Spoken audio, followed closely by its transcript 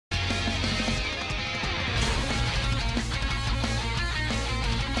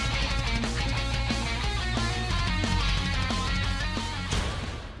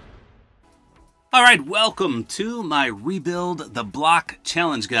Alright, welcome to my Rebuild the Block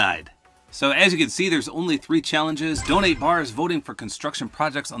Challenge Guide. So as you can see, there's only 3 challenges. Donate bars voting for construction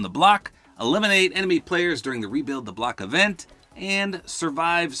projects on the block, eliminate enemy players during the Rebuild the Block event, and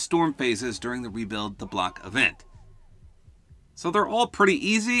survive storm phases during the Rebuild the Block event. So they're all pretty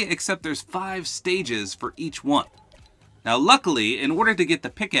easy, except there's 5 stages for each one. Now luckily, in order to get the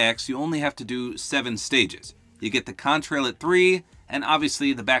Pickaxe, you only have to do 7 stages. You get the Contrail at 3, and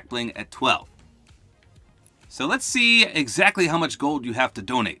obviously the Backbling at 12. So let's see exactly how much gold you have to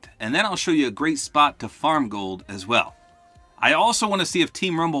donate, and then I'll show you a great spot to farm gold as well. I also want to see if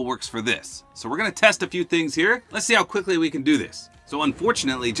Team Rumble works for this. So we're going to test a few things here. Let's see how quickly we can do this. So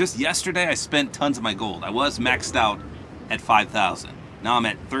unfortunately, just yesterday I spent tons of my gold. I was maxed out at 5,000. Now I'm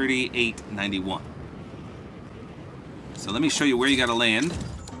at 3891. So let me show you where you got to land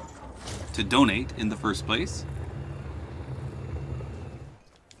to donate in the first place.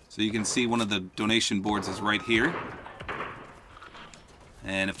 So you can see one of the donation boards is right here.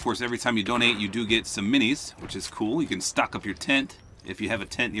 And of course, every time you donate, you do get some minis, which is cool. You can stock up your tent if you have a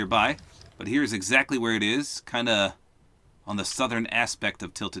tent nearby. But here's exactly where it is, kind of on the southern aspect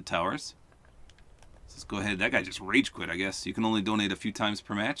of Tilted Towers. So let's go ahead. That guy just rage quit, I guess. You can only donate a few times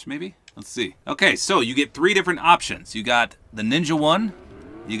per match, maybe? Let's see. Okay, so you get 3 different options. You got the Ninja one,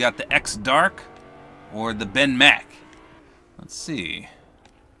 you got the X Dark, or the Ben Mac. Let's see.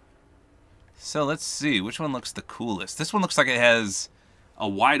 So let's see, which one looks the coolest? This one looks like it has a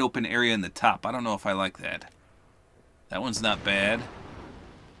wide open area in the top. I don't know if I like that. That one's not bad.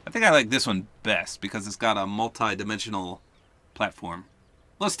 I think I like this one best because it's got a multi-dimensional platform.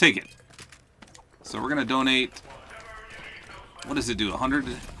 Let's take it. So we're going to donate, what does it do, 100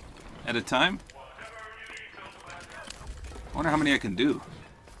 at a time? I wonder how many I can do.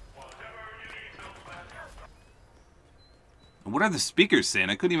 What are the speakers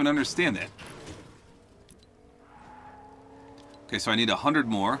saying? I couldn't even understand that. Okay, so I need 100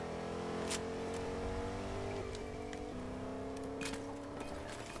 more.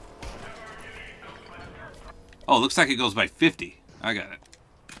 Oh, looks like it goes by 50. I got it.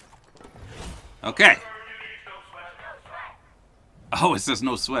 Okay. Oh, it says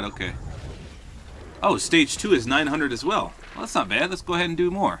no sweat. Okay. Oh, stage 2 is 900 as well. Well, that's not bad. Let's go ahead and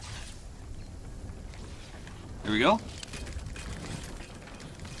do more. There we go.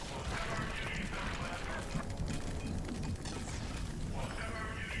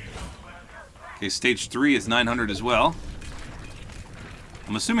 Okay, stage 3 is 900 as well.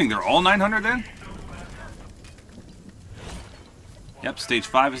 I'm assuming they're all 900 then? Yep, stage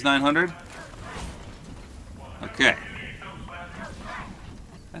 5 is 900. Okay.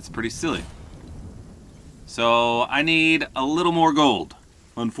 That's pretty silly. So I need a little more gold,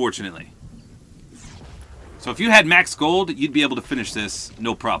 unfortunately. So if you had max gold, you'd be able to finish this,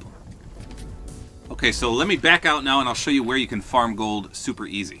 no problem. Okay, so let me back out now and I'll show you where you can farm gold super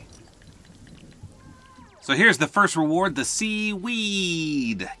easy. So here's the first reward, the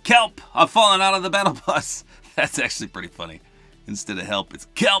seaweed. Kelp! I've fallen out of the battle bus. That's actually pretty funny. Instead of help, it's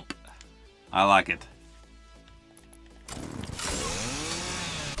kelp. I like it.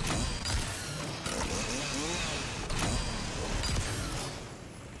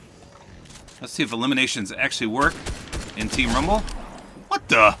 Let's see if eliminations actually work in Team Rumble. What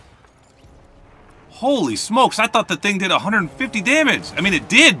the? Holy smokes, I thought the thing did 150 damage. I mean, it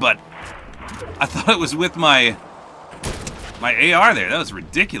did, but I thought it was with my AR there. That was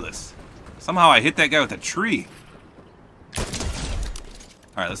ridiculous. Somehow I hit that guy with a tree.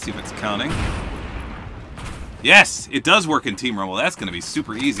 Alright, let's see if it's counting. Yes, it does work in Team Rumble. That's going to be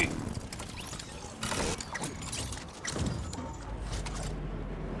super easy.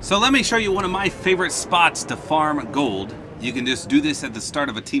 So let me show you one of my favorite spots to farm gold. You can just do this at the start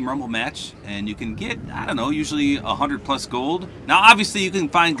of a Team Rumble match, and you can get, I don't know, usually 100 plus gold. Now, obviously, you can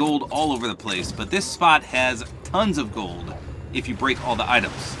find gold all over the place, but this spot has tons of gold if you break all the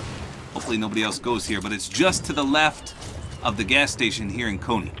items. Hopefully nobody else goes here, but it's just to the left of the gas station here in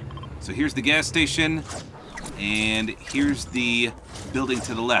Coney. So here's the gas station, and here's the building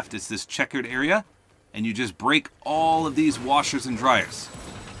to the left. It's this checkered area, and you just break all of these washers and dryers.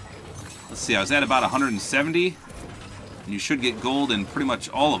 Let's see, I was at about 170. And you should get gold in pretty much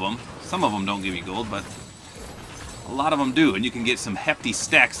all of them. Some of them don't give you gold, but a lot of them do. And you can get some hefty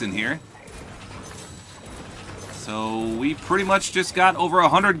stacks in here. So we pretty much just got over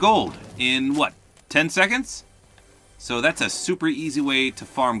 100 gold in, what, 10 seconds? So that's a super easy way to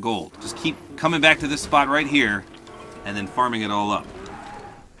farm gold. Just keep coming back to this spot right here and then farming it all up.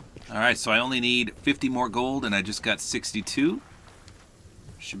 Alright, so I only need 50 more gold and I just got 62.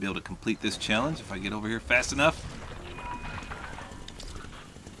 Should be able to complete this challenge if I get over here fast enough.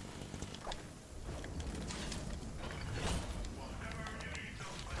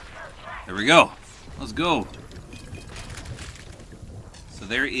 There we go. Let's go. So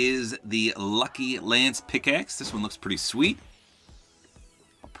there is the Lucky Lance pickaxe. This one looks pretty sweet.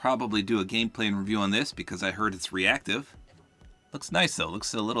 I'll probably do a gameplay and review on this because I heard it's reactive. Looks nice though.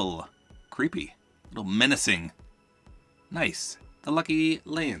 Looks a little creepy. A little menacing. Nice. The Lucky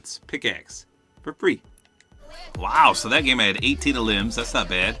Lance pickaxe. For free. Wow, so that game I had 18 limbs. That's not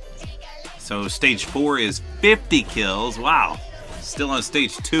bad. So stage 4 is 50 kills. Wow. Still on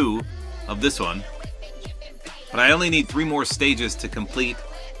stage 2 of this one. But I only need 3 more stages to complete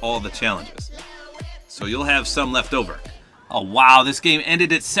all the challenges. So you'll have some left over. Oh wow, this game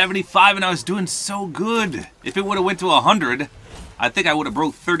ended at 75 and I was doing so good. If it would have went to 100, I think I would have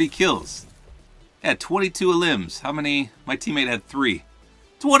broke 30 kills. Yeah, 22 limbs. How many? My teammate had 3.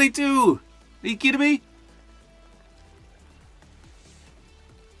 22! Are you kidding me?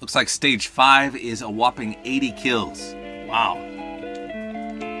 Looks like stage 5 is a whopping 80 kills. Wow.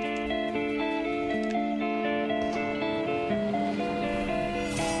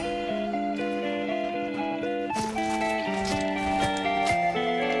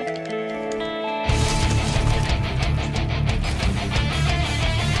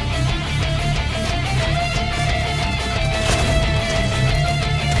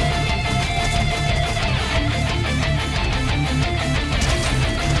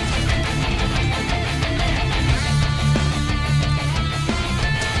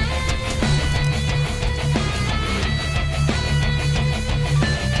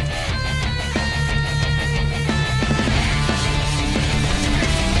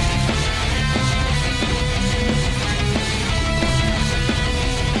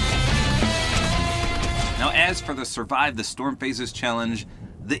 As for the Survive the Storm Phases challenge,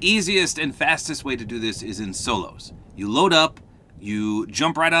 the easiest and fastest way to do this is in solos. You load up, you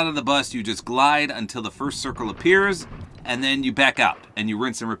jump right out of the bus, you just glide until the first circle appears, and then you back out, and you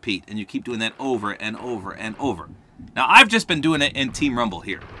rinse and repeat, and you keep doing that over and over and over. Now, I've just been doing it in Team Rumble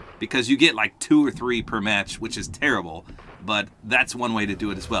here, because you get like 2 or 3 per match, which is terrible, but that's one way to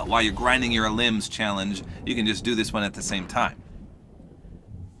do it as well. While you're grinding your limbs challenge, you can just do this one at the same time.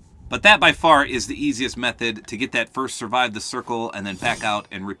 But that by far is the easiest method to get that first survive the circle and then back out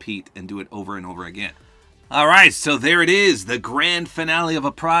and repeat and do it over and over again. Alright, so there it is, the grand finale of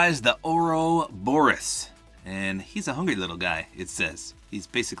a prize, the Ouroboros. And he's a hungry little guy, it says. He's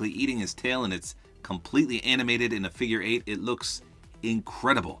basically eating his tail and it's completely animated in a figure 8. It looks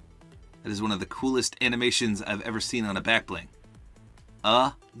incredible. That is one of the coolest animations I've ever seen on a Backbling.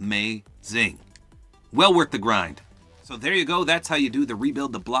 Amazing. Well worth the grind. So there you go, that's how you do the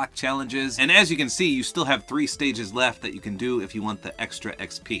Rebuild the Block challenges. And as you can see, you still have 3 stages left that you can do if you want the extra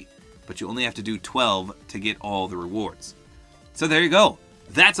XP. But you only have to do 12 to get all the rewards. So there you go.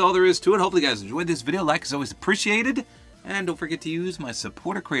 That's all there is to it. Hopefully you guys enjoyed this video. Like is always appreciated. And don't forget to use my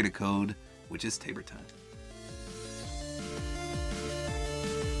Support-A-Creator Code, which is tabortime.